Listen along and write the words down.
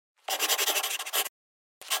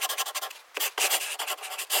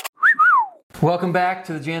Welcome back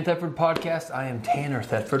to the Jan Thetford podcast. I am Tanner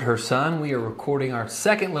Thetford, her son. We are recording our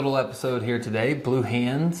second little episode here today, Blue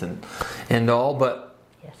Hands and all. But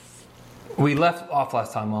yes, we left off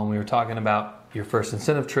last time when we were talking about your first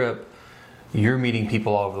incentive trip. You're meeting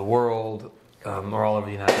people all over the world, or all over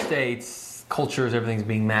the United States. Cultures, everything's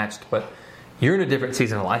being matched. But you're in a different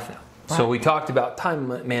season of life now. Right. So we talked about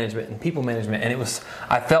time management and people management. And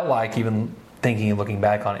I felt like even thinking and looking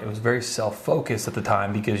back on it, it was very self-focused at the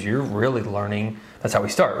time because you're really learning. That's how we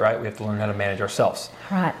start, right? We have to learn how to manage ourselves.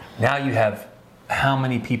 Right. Now you have how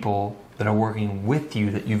many people that are working with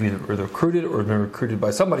you that you've either recruited or been recruited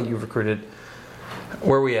by somebody you've recruited.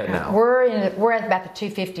 Where are we at now? We're at about the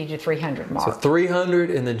 250 to 300 mark. So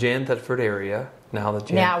 300 in the Jan Thetford area.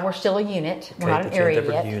 Now we're still a unit. We're not an area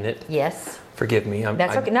yet. Unit. Yes. Forgive me.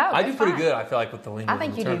 That's okay. No, I do pretty fine. good. I feel like with the lingo. I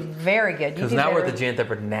think you do very good. Because now we're at the Jan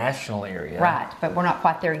Thetford national area. Right, but we're not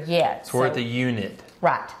quite there yet. So we're at the unit.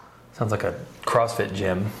 Right. Sounds like a CrossFit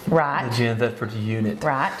gym. Right. The Jan Thetford unit.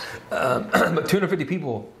 Right. But 250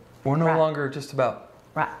 people. We're no longer just about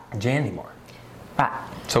Jan anymore. Right.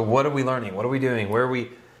 So what are we learning? What are we doing? Where are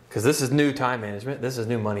we? Because this is new time management. This is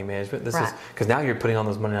new money management. This is because now you're putting on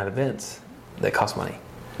those Monday night events that cost money.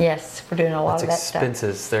 Yes, we're doing a lot of that stuff. That's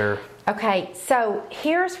expenses. They're okay. So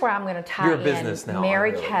here's where I'm going to tie in business now,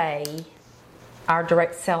 Mary Kay, our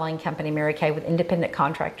direct selling company, Mary Kay, with independent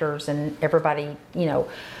contractors and everybody. You know,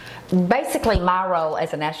 basically my role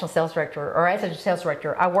as a national sales director or as a sales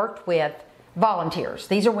director, I worked with volunteers.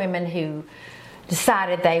 These are women who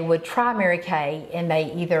decided they would try Mary Kay, and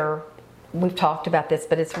they either. We've talked about this,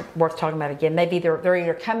 but it's worth talking about again. They're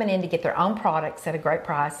either coming in to get their own products at a great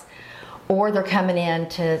price, or they're coming in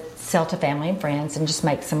to sell to family and friends and just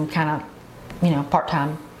make some kind of,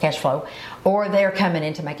 part-time cash flow, or they're coming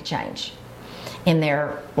in to make a change in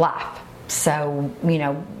their life. So,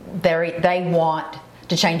 they want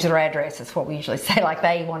to change their address. Is what we usually say. Like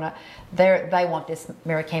they want this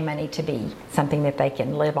Mary Kay money to be something that they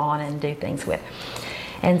can live on and do things with.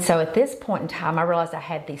 And so at this point in time, I realized I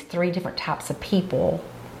had these three different types of people.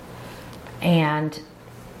 And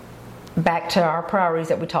back to our priorities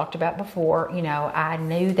that we talked about before, I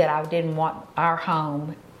knew that I didn't want our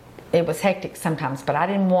home. It was hectic sometimes, but I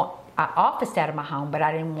officed out of my home, but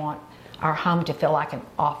I didn't want our home to feel like an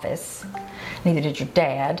office. Neither did your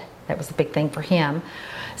dad. That was a big thing for him.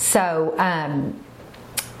 So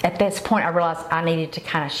at this point, I realized I needed to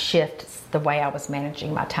kind of shift the way I was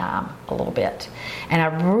managing my time a little bit. And I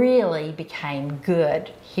really became good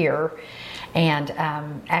here and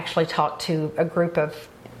actually talked to a group of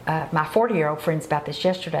my 40-year-old friends about this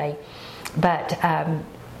yesterday, but are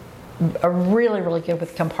really, really good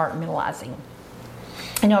with compartmentalizing.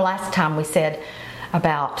 Last time we said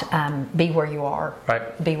about be where you are.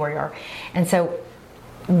 Right. Be where you are. And so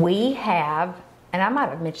we have, and I might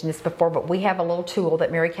have mentioned this before, but we have a little tool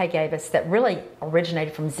that Mary Kay gave us that really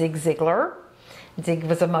originated from Zig Ziglar. Zig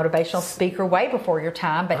was a motivational speaker way before your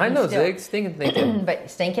time, but I know Zig, stinking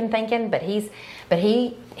thinking. but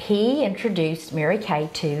he introduced Mary Kay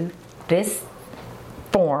to this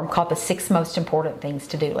form called the 6 Most Important Things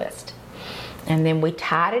to Do list, and then we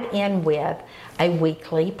tied it in with a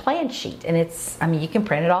weekly plan sheet, and you can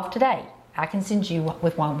print it off today. I can send you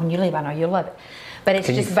with one when you leave. I know you'll love it. But it's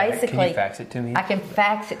basically. Can you fax it to me? I can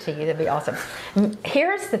fax it to you. That'd be awesome.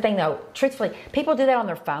 Here's the thing, though. Truthfully, people do that on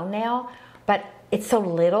their phone now, but it's so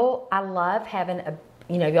little. I love having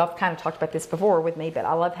y'all have kind of talked about this before with me, but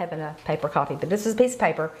I love having a paper copy. But this is a piece of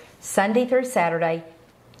paper, Sunday through Saturday,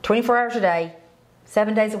 24 hours a day,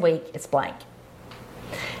 7 days a week. It's blank.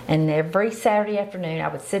 And every Saturday afternoon, I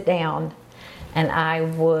would sit down and I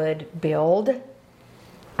would build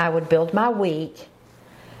my week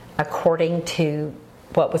according to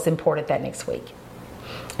what was important that next week.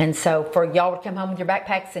 And so y'all would come home with your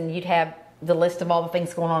backpacks and you'd have the list of all the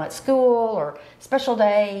things going on at school or special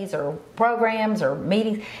days or programs or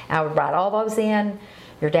meetings. I would write all those in.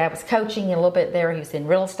 Your dad was coaching a little bit there. He was in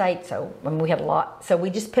real estate, so we had a lot. So we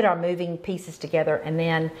just put our moving pieces together, and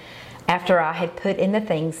then after I had put in the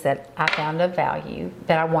things that I found of value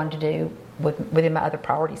that I wanted to do within my other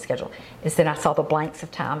priority schedule, is then I saw the blanks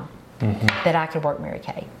of time that I could work Mary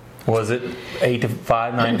Kay. Was it 8 to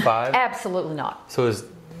 5, 9 to 5? Absolutely not. So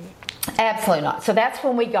absolutely not. So that's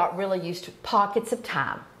when we got really used to pockets of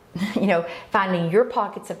time. Finding your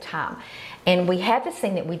pockets of time. And we had this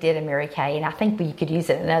thing that we did in Mary Kay, and I think we could use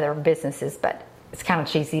it in other businesses, but it's kind of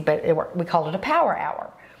cheesy, but it worked. We called it a power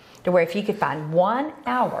hour, to where if you could find 1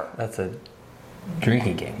 hour. That's a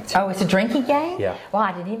drinking game. Oh, it's a drinking game? Yeah. Well,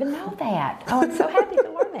 I didn't even know that. Oh, I'm so happy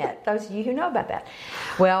to learn that. Those of you who know about that.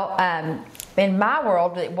 Well, in my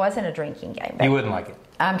world, it wasn't a drinking game. You wouldn't like it.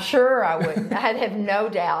 I'm sure I wouldn't. I'd have no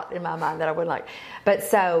doubt in my mind that I wouldn't like. But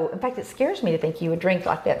so, in fact, it scares me to think you would drink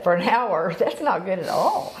like that for an hour. That's not good at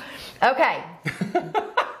all. Okay.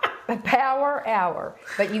 A power hour.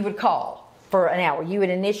 But you would call for an hour. You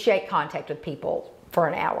would initiate contact with people for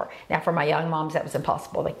an hour. Now, for my young moms, that was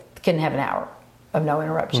impossible. They couldn't have an hour of no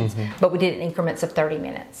interruptions. But we did it in increments of 30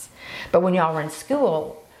 minutes. But when y'all were in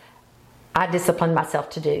school, I disciplined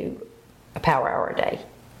myself to do a power hour a day.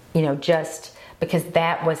 Just because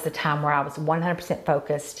that was the time where I was 100%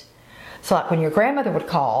 focused. So like when your grandmother would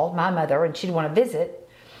call, my mother, and she'd want to visit,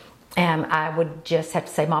 and I would just have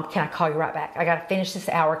to say, Mom, can I call you right back? I got to finish this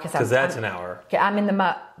hour because that's an hour. I'm in the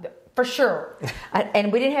mud. For sure.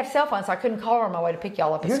 And we didn't have cell phones, so I couldn't call her on my way to pick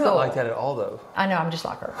y'all up at You're school. You're not like that at all, though. I know, I'm just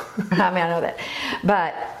like her. I know that.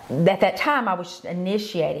 But at that time, I was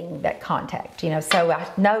initiating that contact, So I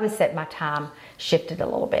noticed that my time shifted a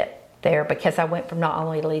little bit there because I went from not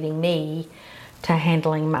only leading me to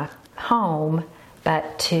handling my home,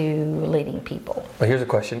 but to leading people. Well, here's a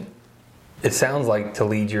question. It sounds like to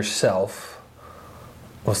lead yourself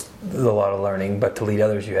was a lot of learning, but to lead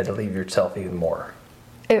others, you had to lead yourself even more.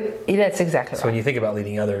 That's exactly right. So when you think about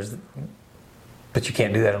leading others, but you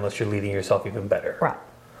can't do that unless you're leading yourself even better. Right.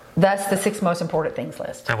 That's the 6 most important things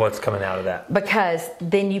list. And what's coming out of that? Because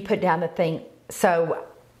then you put down the thing. So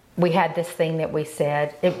we had this thing that we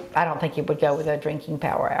said, I don't think it would go with a drinking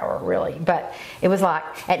power hour, really. But it was like,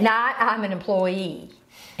 at night, I'm an employee.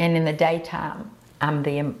 And in the daytime, at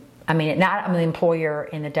night, I'm the employer.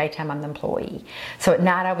 In the daytime, I'm the employee. So at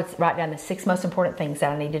night, I would write down the 6 most important things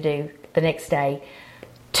that I need to do the next day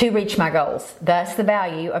to reach my goals. Thus the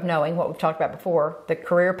value of knowing what we've talked about before, the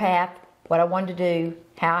career path, what I wanted to do,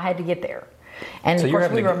 how I had to get there. And so of course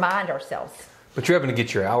we remind ourselves. But you're having to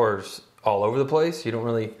get your hours all over the place. You don't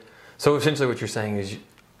really... So essentially what you're saying is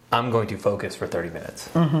I'm going to focus for 30 minutes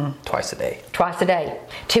twice a day. Twice a day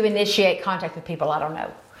to initiate contact with people I don't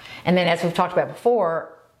know. And then as we've talked about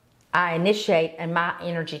before, I initiate in my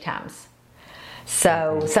energy times.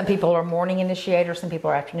 So some people are morning initiators, some people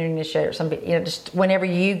are afternoon initiators, just whenever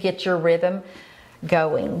you get your rhythm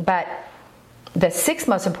going. But the 6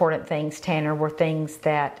 most important things, Tanner, were things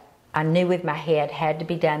that I knew with my head had to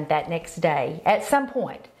be done that next day at some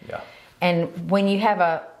point. Yeah. And when you have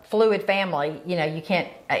a fluid family, you can't,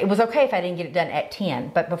 it was okay if I didn't get it done at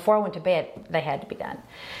 10, but before I went to bed, they had to be done.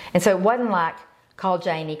 And so it wasn't like call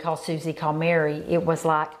Janie, call Susie, call Mary. It was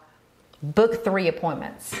like book 3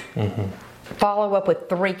 appointments. Follow up with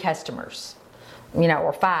 3 customers,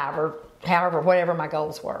 or 5 or however, whatever my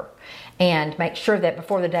goals were. And make sure that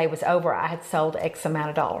before the day was over, I had sold X amount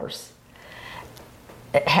of dollars.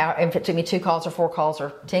 If it took me 2 calls or 4 calls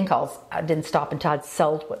or 10 calls, I didn't stop until I'd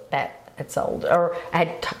sold what that had sold or I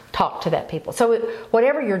had talked to that people. So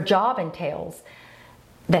whatever your job entails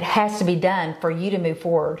that has to be done for you to move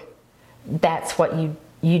forward, that's what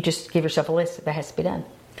you just give yourself a list that has to be done.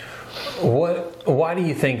 Why do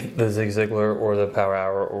you think the Zig Ziglar or the Power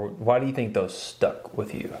Hour, or why do you think those stuck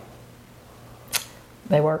with you?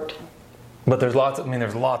 They worked. But there's lots of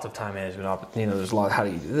time management. There's a lot. How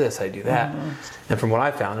do you do this? How do you do that? And from what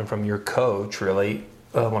I found, and from your coach, really,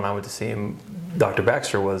 when I went to see him, Dr.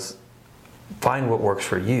 Baxter, was find what works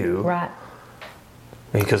for you. Right.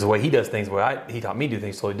 Because the way he does things, he taught me to do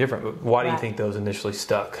things totally different. But why do you think those initially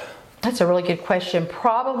stuck? That's a really good question.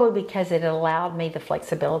 Probably because it allowed me the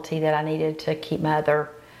flexibility that I needed to keep my other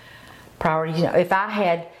priorities. If I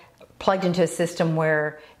had plugged into a system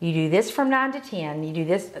where you do this from 9 to 10, you do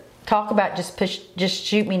this, talk about just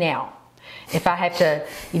shoot me now. If I have to,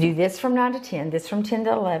 you do this from 9 to 10, this from 10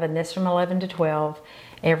 to 11, this from 11 to 12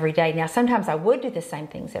 every day. Now, sometimes I would do the same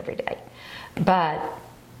things every day, but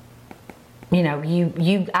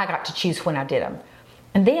I got to choose when I did them.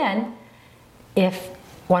 And then if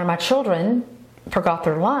one of my children forgot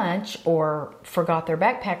their lunch or forgot their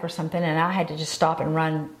backpack or something and I had to just stop and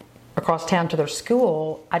run across town to their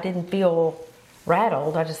school, I didn't feel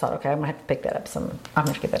rattled. I just thought, okay, I'm going to have to pick that up. I'm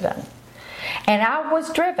going to get that done. And I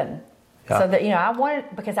was driven. Yeah. So that,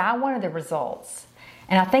 I wanted the results.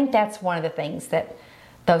 And I think that's one of the things that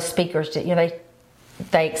those speakers did.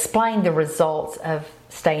 They explained the results of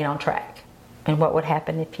staying on track and what would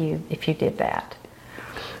happen if you did that.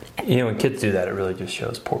 When kids do that, it really just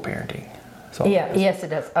shows poor parenting. Yes, it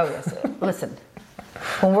does. Oh, yes, it does. Listen,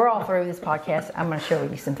 when we're all through this podcast, I'm going to show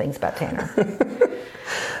you some things about Tanner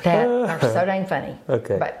that are so dang funny.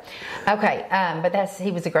 Okay. But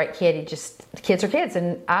he was a great kid. Kids are kids,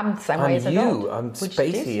 and I'm the same way as an adult. I'm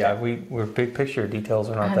spacey. We're big picture details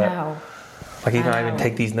are not that. I know. Like I even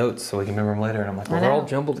take these notes so we can remember them later, and I'm like, well, they're all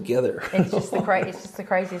jumbled together. It's just the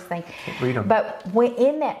craziest thing. Read them. But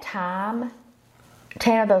in that time,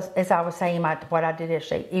 10 of those, as I was saying, what I did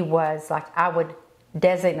yesterday, it was like I would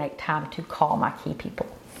designate time to call my key people.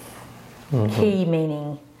 Key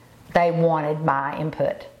meaning they wanted my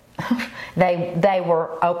input. They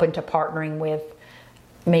were open to partnering with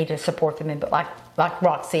me to support them in, but like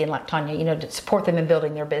Roxy and like Tanya, to support them in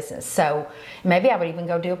building their business. So maybe I would even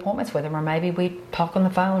go do appointments with them, or maybe we talk on the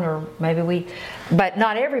phone, or but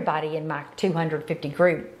not everybody in my 250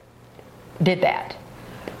 group did that.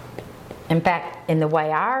 In fact, in the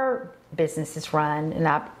way our business is run,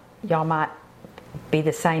 and y'all might be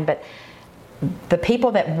the same, but the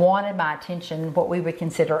people that wanted my attention, what we would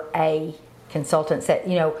consider A consultants that,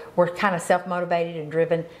 were kind of self-motivated and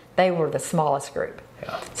driven, they were the smallest group.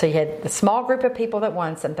 Yeah. So you had the small group of people that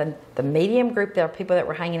wanted something, the medium group, there were people that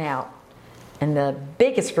were hanging out, and the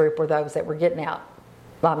biggest group were those that were getting out.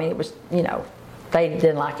 Well, I mean, it was, they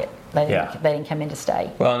didn't like it. They didn't come in to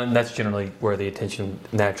stay. Well, and that's generally where the attention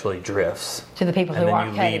naturally drifts. To the people who aren't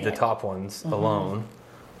And then you leave the top ones alone,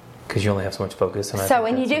 because you only have so much focus.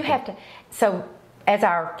 And you do have to. So as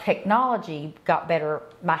our technology got better,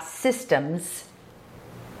 my systems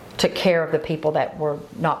took care of the people that were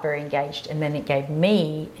not very engaged, and then it gave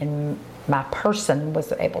me, and my person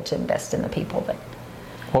was able to invest in the people that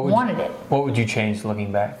wanted it. What would you change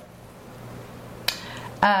looking back?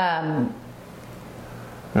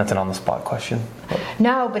 That's an on-the-spot question.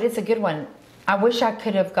 No, but it's a good one. I wish I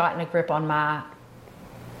could have gotten a grip on my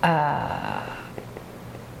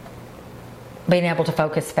being able to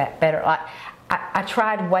focus better. I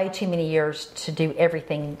tried way too many years to do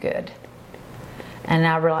everything good. And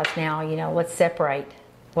I realize now, let's separate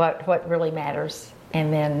what really matters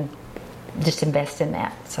and then just invest in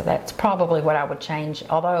that. So that's probably what I would change.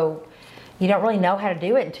 Although you don't really know how to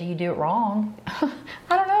do it until you do it wrong. I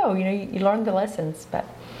don't know. You learn the lessons. But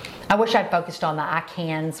I wish I'd focused on the I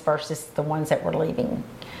cans versus the ones that were leaving,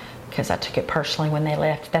 because I took it personally when they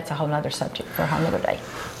left. That's a whole other subject for a whole other day.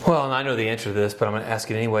 Well, and I know the answer to this, but I'm going to ask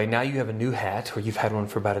it anyway. Now you have a new hat, or you've had one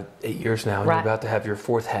for about 8 years now, and Right. You're about to have your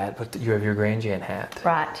 4th hat, but you have your Grand Jan hat.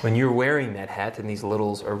 Right. When you're wearing that hat and these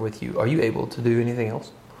littles are with you, are you able to do anything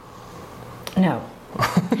else? No.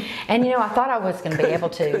 And I thought I was going to be able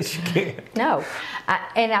to. You can't. No.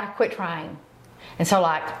 And I quit trying. And so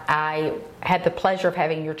I had the pleasure of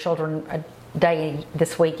having your children a day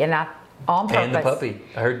this week, and I, on purpose. And the puppy.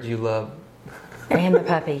 I heard you love. And the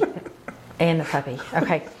puppy. And the puppy.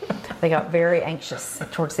 Okay. They got very anxious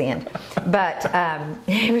towards the end. But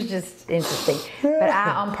it was just interesting. But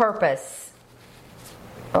I, on purpose,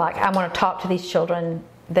 I want to talk to these children.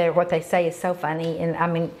 What they say is so funny. And I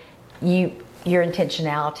mean, your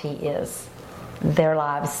intentionality is their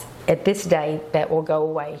lives at this day that will go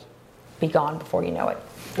away, be gone before you know it.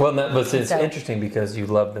 Well, but it's interesting because you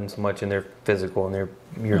love them so much, and they're physical, and they're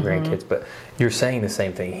your grandkids. But you're saying the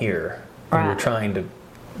same thing here. Right. You're trying to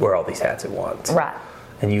wear all these hats at once, Right.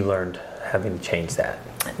 And you learned having to change that.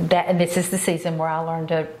 And this is the season where I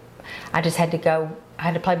learned I just had to go. I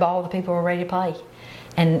had to play ball with the people who were ready to play,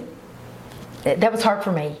 and that was hard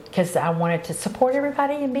for me because I wanted to support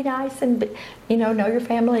everybody and be nice and know your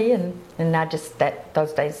family, and I just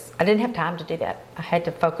those days I didn't have time to do that. I had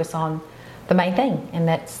to focus on the main thing, and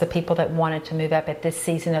that's the people that wanted to move up at this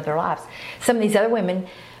season of their lives. Some of these other women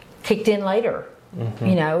kicked in later,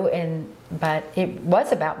 but it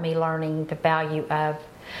was about me learning the value of,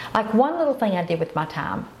 one little thing I did with my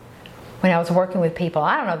time when I was working with people.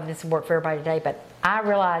 I don't know if this would work for everybody today, but I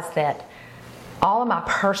realized that all of my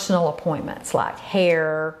personal appointments, like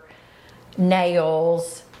hair,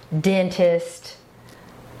 nails, dentist,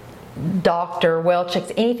 doctor, well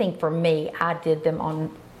checks, anything for me, I did them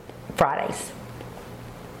on Fridays.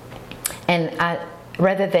 And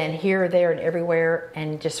rather than here, there, and everywhere,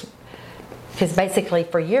 and just because basically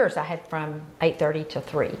for years I had from 8:30 to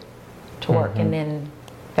 3 to work, and then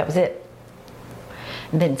that was it.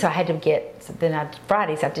 And then so I had to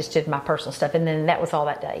Fridays I just did my personal stuff, and then that was all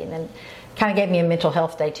that day, and then kind of gave me a mental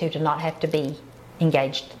health day too, to not have to be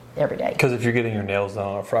engaged every day. Because if you're getting your nails done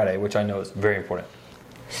on a Friday, which I know is very important,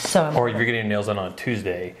 so important. or if you're getting your nails done on a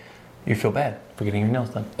Tuesday, you feel bad for getting your nails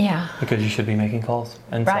done. Yeah. Because you should be making calls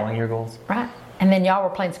and selling your goals. Right. And then y'all were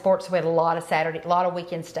playing sports, so we had a lot of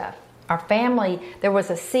weekend stuff. Our family, there was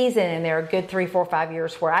a season in there, a good 3, 4, 5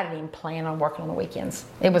 years, where I didn't even plan on working on the weekends.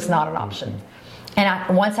 It was not an option.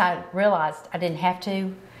 And once I realized I didn't have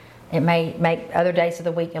to, it may make other days of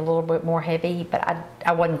the week a little bit more heavy, but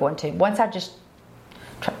I wasn't going to. Once I just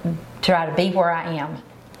try to be where I am,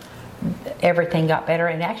 everything got better,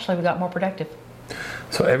 and actually we got more productive.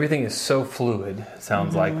 So everything is so fluid, it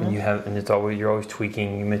sounds like, when you have, and you're always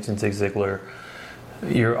tweaking. You mentioned Zig Ziglar.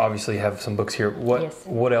 You obviously have some books here.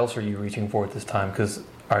 What else are you reaching for at this time? Because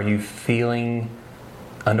are you feeling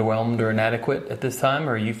underwhelmed or inadequate at this time,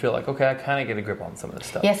 or you feel like, okay, I kind of get a grip on some of this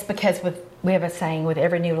stuff? Yes, because we have a saying, with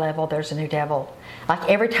every new level, there's a new devil. Like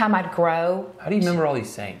every time I'd grow. How do you remember all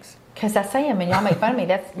these sayings? Because I say them and y'all make fun of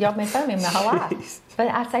me. Y'all made fun of me my whole life. But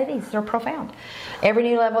I say these, they're profound. Every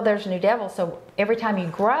new level, there's a new devil. So every time you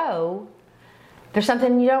grow, there's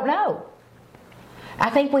something you don't know. I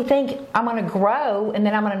think we think I'm going to grow and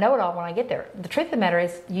then I'm going to know it all when I get there. The truth of the matter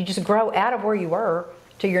is you just grow out of where you were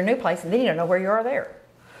to your new place, and then you don't know where you are there.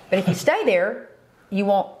 But if you stay there, you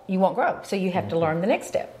won't grow. So you have to learn the next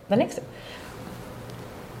step. It's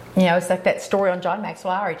like that story on John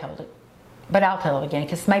Maxwell. I already told it, but I'll tell it again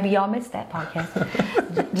because maybe y'all missed that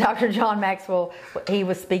podcast. Dr. John Maxwell, he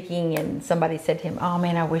was speaking and somebody said to him, "Oh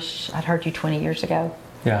man, I wish I'd heard you 20 years ago."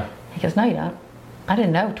 Yeah. He goes, "No, you don't. I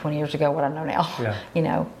didn't know 20 years ago what I know now."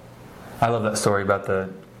 Yeah. I love that story about the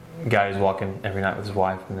guy who's walking every night with his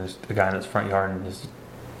wife, and there's the guy in his front yard, and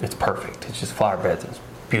it's perfect. It's just flower beds, and it's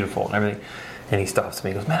beautiful and everything. And he stops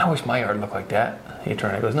me. He goes, "Man, I wish my yard looked like that." He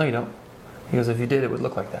turned and goes, "No, you don't." He goes, "If you did, it would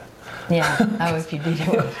look like that." Yeah. Oh, if you did, it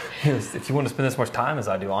would. He goes, "If you want to spend this much time as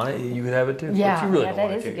I do on it, you would have it too." Yeah, but you really don't that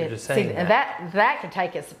want is to. good. You're just saying that could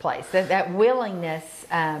take us a place. That willingness,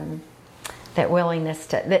 that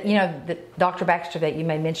Dr. Baxter that you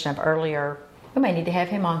made mention of earlier. We may need to have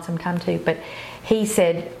him on sometime too. But he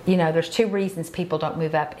said, there's two reasons people don't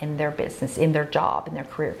move up in their business, in their job, in their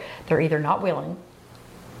career. They're either not willing,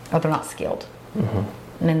 or they're not skilled. Mm-hmm.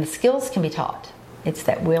 And then the skills can be taught. It's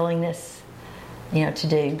that willingness, to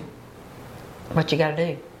do what you got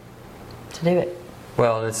to do to do it.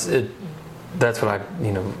 Well, that's what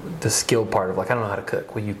the skill part of, like, I don't know how to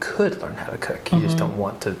cook. Well, you could learn how to cook. You just don't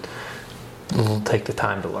want to take the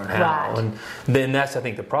time to learn how. Right. And then that's, I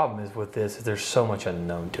think, the problem is with this, is there's so much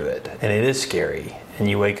unknown to it. And it is scary. And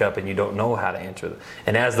you wake up and you don't know how to answer them.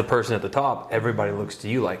 And as the person at the top, everybody looks to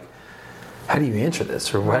you like, how do you answer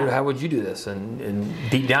this? Or how would you do this? And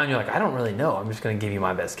deep down, you're like, I don't really know. I'm just going to give you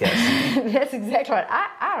my best guess. That's exactly right.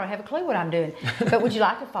 I don't have a clue what I'm doing. But would you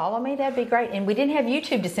like to follow me? That'd be great. And we didn't have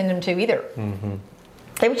YouTube to send them to either. Mm-hmm.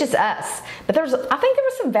 It was just us. But I think there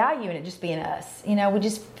was some value in it just being us.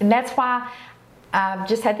 And that's why I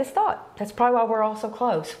just had this thought. That's probably why we're all so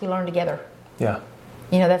close. We learn together. Yeah.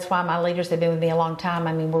 That's why my leaders have been with me a long time.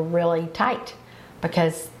 I mean, we're really tight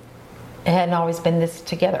because it hadn't always been this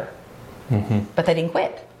together. Mm-hmm. But they didn't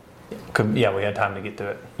quit. Yeah, we had time to get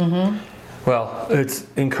to it. Mm-hmm. Well, it's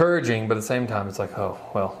encouraging, but at the same time, it's like, oh,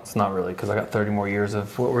 well, it's not really, because I got 30 more years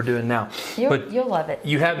of what we're doing now. You'll love it.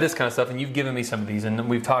 You have this kind of stuff, and you've given me some of these, and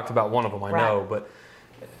we've talked about one of them, I know, but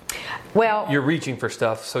you're reaching for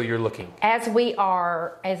stuff, so you're looking. As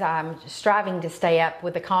I'm striving to stay up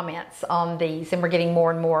with the comments on these, and we're getting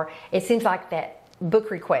more and more, it seems like that book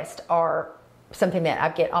requests are something that I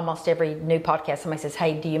get almost every new podcast. Somebody says,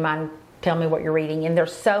 "Hey, do you mind telling me what you're reading?" And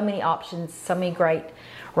there's so many options, so many great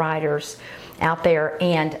writers out there.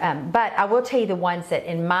 And but I will tell you the ones that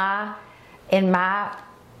in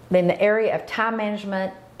the area of time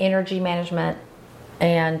management, energy management,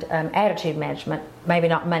 and attitude management, maybe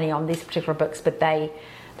not money on these particular books, but they've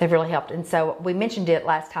really helped. And so we mentioned it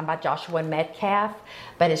last time by Joshua Metcalf,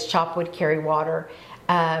 but it's Chop Wood, Carry Water.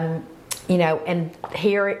 And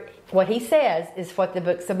here what he says is what the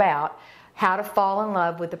book's about: how to fall in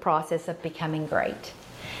love with the process of becoming great.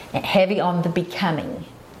 And heavy on the becoming,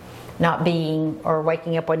 not being, or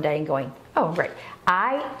waking up one day and going, "Oh, I'm great."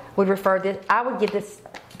 I would recommend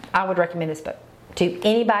this book to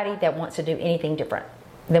anybody that wants to do anything different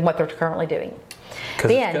than what they're currently doing.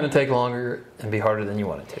 Because it's going to take longer and be harder than you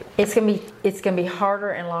want it to. It's going to be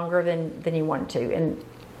harder and longer than you want it to,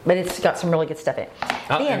 but it's got some really good stuff in it.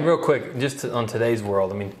 And real quick, just on today's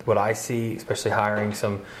world, I mean, what I see, especially hiring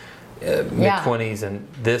some mid-20s,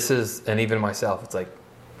 and even myself, it's like,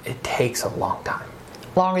 it takes a long time.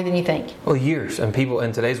 Longer than you think. Well, years. And people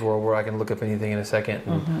in today's world where I can look up anything in a second,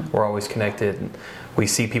 and we're always connected, and we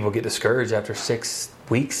see people get discouraged after 6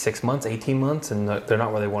 weeks, 6 months, 18 months, and they're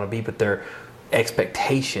not where they want to be, but their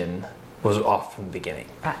expectation was off from the beginning.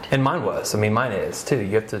 Right. And mine was. I mean, mine is too.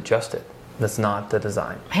 You have to adjust it. That's not the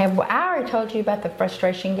design. Have I already told you about the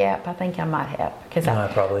frustration gap? I think I might have.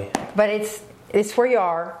 Probably. But it's where you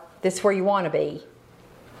are. This is where you want to be.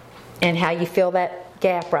 And how you fill that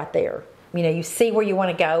gap right there. You see where you want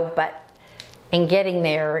to go, but in getting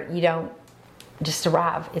there, you don't just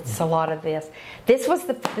arrive. It's a lot of this. This was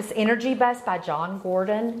this Energy Bus by John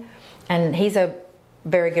Gordon, and he's a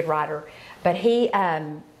very good writer. But he,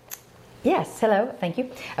 yes, hello, thank you.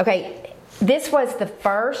 Okay, this was the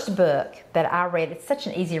first book that I read. It's such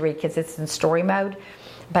an easy read because it's in story mode,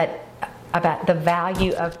 but about the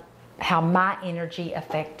value of how my energy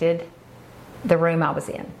affected the room I was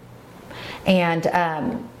in.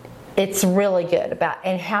 And it's really good about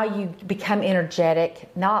and how you become energetic,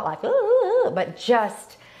 not like ooh, but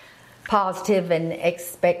just positive and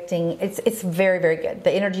expecting. It's very, very good.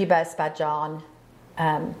 The Energy Bus by John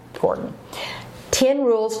Gordon. 10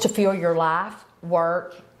 rules to fuel your life,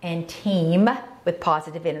 work, and team with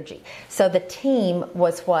positive energy. So the team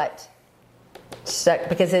was what stuck,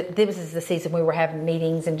 because this is the season we were having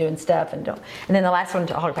meetings and doing stuff, and then the last one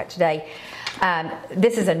to talk about today.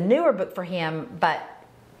 This is a newer book for him, but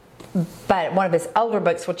one of his older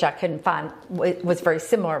books, which I couldn't find, was very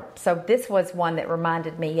similar. So this was one that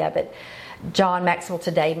reminded me of it. John Maxwell,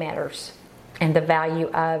 Today Matters, and the value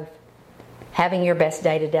of having your best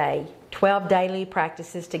day today. 12 daily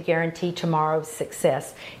practices to guarantee tomorrow's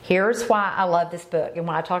success. Here's why I love this book and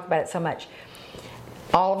why I talk about it so much.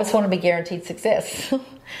 All of us want to be guaranteed success.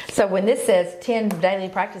 So when this says 10 daily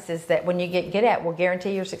practices that when you get good at will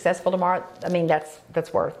guarantee you're successful tomorrow, I mean,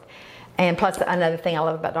 that's worth. And plus, another thing I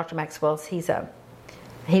love about Dr. Maxwell is he's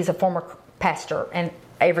a former pastor, and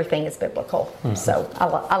everything is biblical. Mm-hmm. So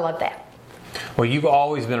I love that. Well, you've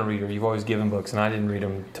always been a reader. You've always given books, and I didn't read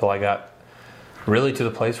them until I got really to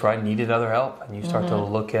the place where I needed other help. And you start to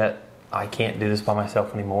look at, I can't do this by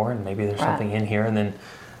myself anymore, and maybe there's something in here, and then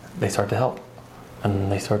they start to help.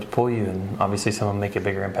 And they start to pull you, and obviously some of them make a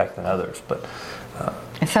bigger impact than others. But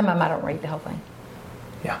and some of them I don't read the whole thing.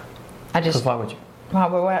 Yeah. Because why would you? Why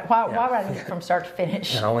would I read it from start to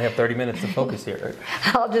finish? And I only have 30 minutes to focus here.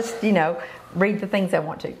 I'll just, read the things I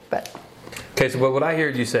want to. But okay, so what I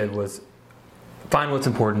heard you said was find what's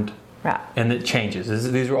important. Right. And it changes.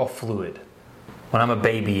 These are all fluid. When I'm a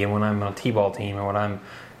baby and when I'm on a T-ball team and when I'm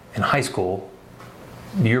in high school,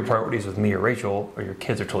 your priorities with me or Rachel or your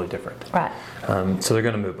kids are totally different. Right. So they're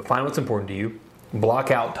going to move. But find what's important to you.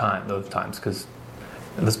 Block out time those times, because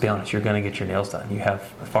let's be honest, you're going to get your nails done. You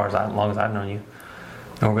have, as long as I've known you.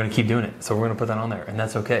 And we're going to keep doing it. So we're going to put that on there. And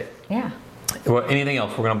that's okay. Yeah. Well, anything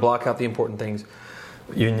else, we're going to block out the important things.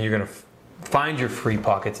 You're going to find your free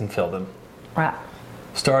pockets and fill them. Right.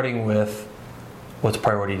 Starting with what's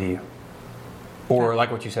priority to you. Or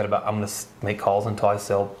like what you said about, I'm going to make calls until I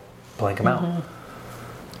sell blank amount.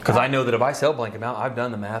 Because I know that if I sell blank amount, I've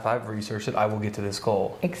done the math, I've researched it, I will get to this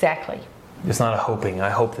goal. Exactly. It's not a hoping, I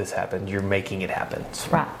hope this happens. You're making it happen.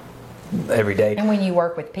 Right. Every day. And when you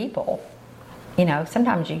work with people,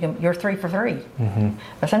 sometimes you're 3 for 3. Mm-hmm.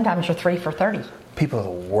 But sometimes you're 3 for 30. People are the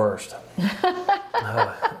worst.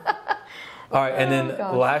 All right, and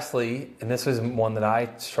then lastly, and this is one that I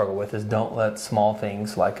struggle with, is don't let small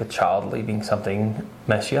things like a child leaving something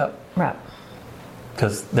mess you up. Right.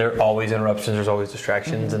 Because there are always interruptions, there's always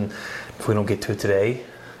distractions, and if we don't get to it today.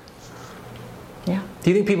 Yeah. Do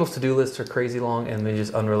you think people's to-do lists are crazy long and they're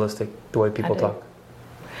just unrealistic the way people talk?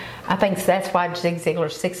 I think that's why Zig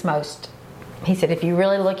Ziglar's 6 most. He said if you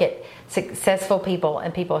really look at successful people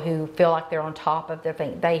and people who feel like they're on top of their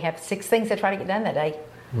thing, they have 6 things they try to get done that day.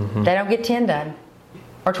 Mm-hmm. They don't get 10 done,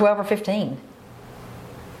 or 12 or 15.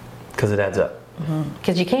 Because it adds up.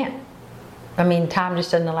 Because you can't. I mean, time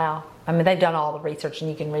just doesn't allow. I mean, they've done all the research, and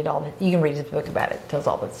you can read a book about it. It tells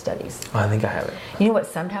all the studies. I think I have it. You know what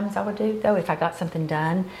sometimes I would do, though, if I got something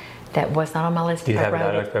done that was not on my list? Do you have it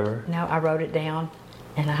on paper? No, I wrote it down,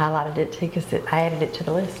 and I highlighted it, too, because I added it to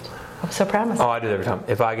the list. I'm so proud of myself. Oh, I do it every time.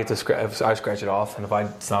 If I get to I scratch it off, and if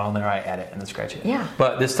it's not on there, I add it and then scratch it. Yeah.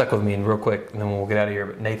 But this stuck with me, and real quick, and then we'll get out of here.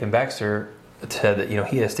 But Nathan Baxter said that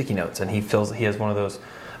he has sticky notes, and he has one of those,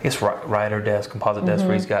 I guess, writer desk, composite desk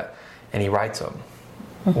where he's got, and he writes them.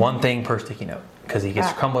 One thing per sticky note, because he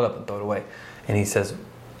gets crumbled up and throw it away. And he says,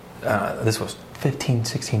 this was 15,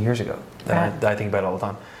 16 years ago that I think about it all the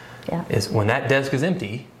time. Yeah. Is when that desk is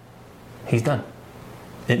empty, he's done.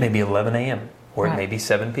 It may be 11 a.m. or it may be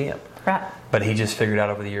 7 p.m. Right. But he just figured out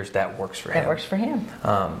over the years that works for him. That works for him.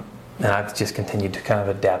 And I've just continued to kind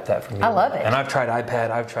of adapt that for me. I love it. And I've tried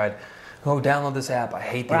iPad. I've tried, download this app. I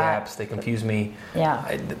hate the apps. They confuse me.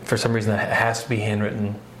 Yeah. For some reason, it has to be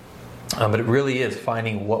handwritten. But it really is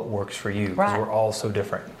finding what works for you, because we're all so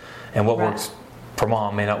different. And what works for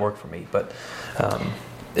mom may not work for me. But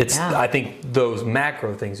I think those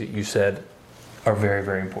macro things that you said are very,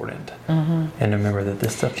 very important. Mm-hmm. And remember that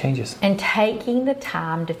this stuff changes. And taking the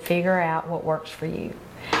time to figure out what works for you,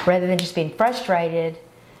 rather than just being frustrated,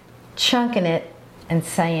 chunking it, and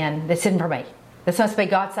saying, this isn't for me. This must be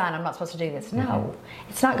God's sign, I'm not supposed to do this. No,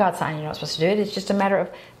 it's not God's sign, you're not supposed to do it. It's just a matter of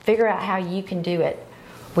figure out how you can do it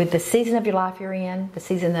with the season of your life you're in, the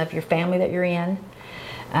season of your family that you're in.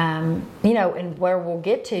 And where we'll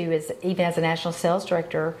get to is, even as a national sales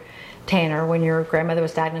director, Tanner, when your grandmother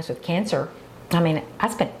was diagnosed with cancer, I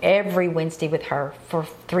spent every Wednesday with her for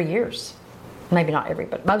 3 years. Maybe not every,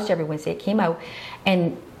 but most every Wednesday at chemo.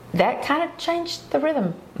 And that kind of changed the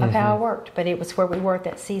rhythm of how I worked. But it was where we were at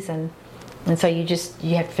that season. And so you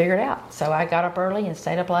have to figure it out. So I got up early and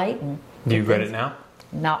stayed up late. And do you regret it now?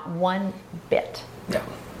 Not one bit. Yeah.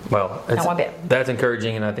 Well, not one bit. That's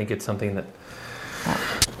encouraging, and I think it's something that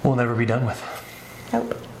we'll never be done with.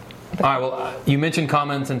 Nope. All right, well, you mentioned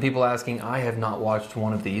comments and people asking. I have not watched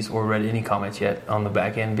one of these or read any comments yet on the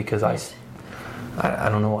back end because I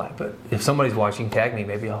don't know why. But if somebody's watching, tag me.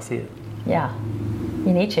 Maybe I'll see it. Yeah.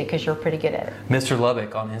 You need to because you're pretty good at it. Mr.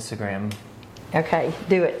 Lubbock on Instagram. Okay,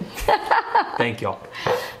 do it. Thank y'all.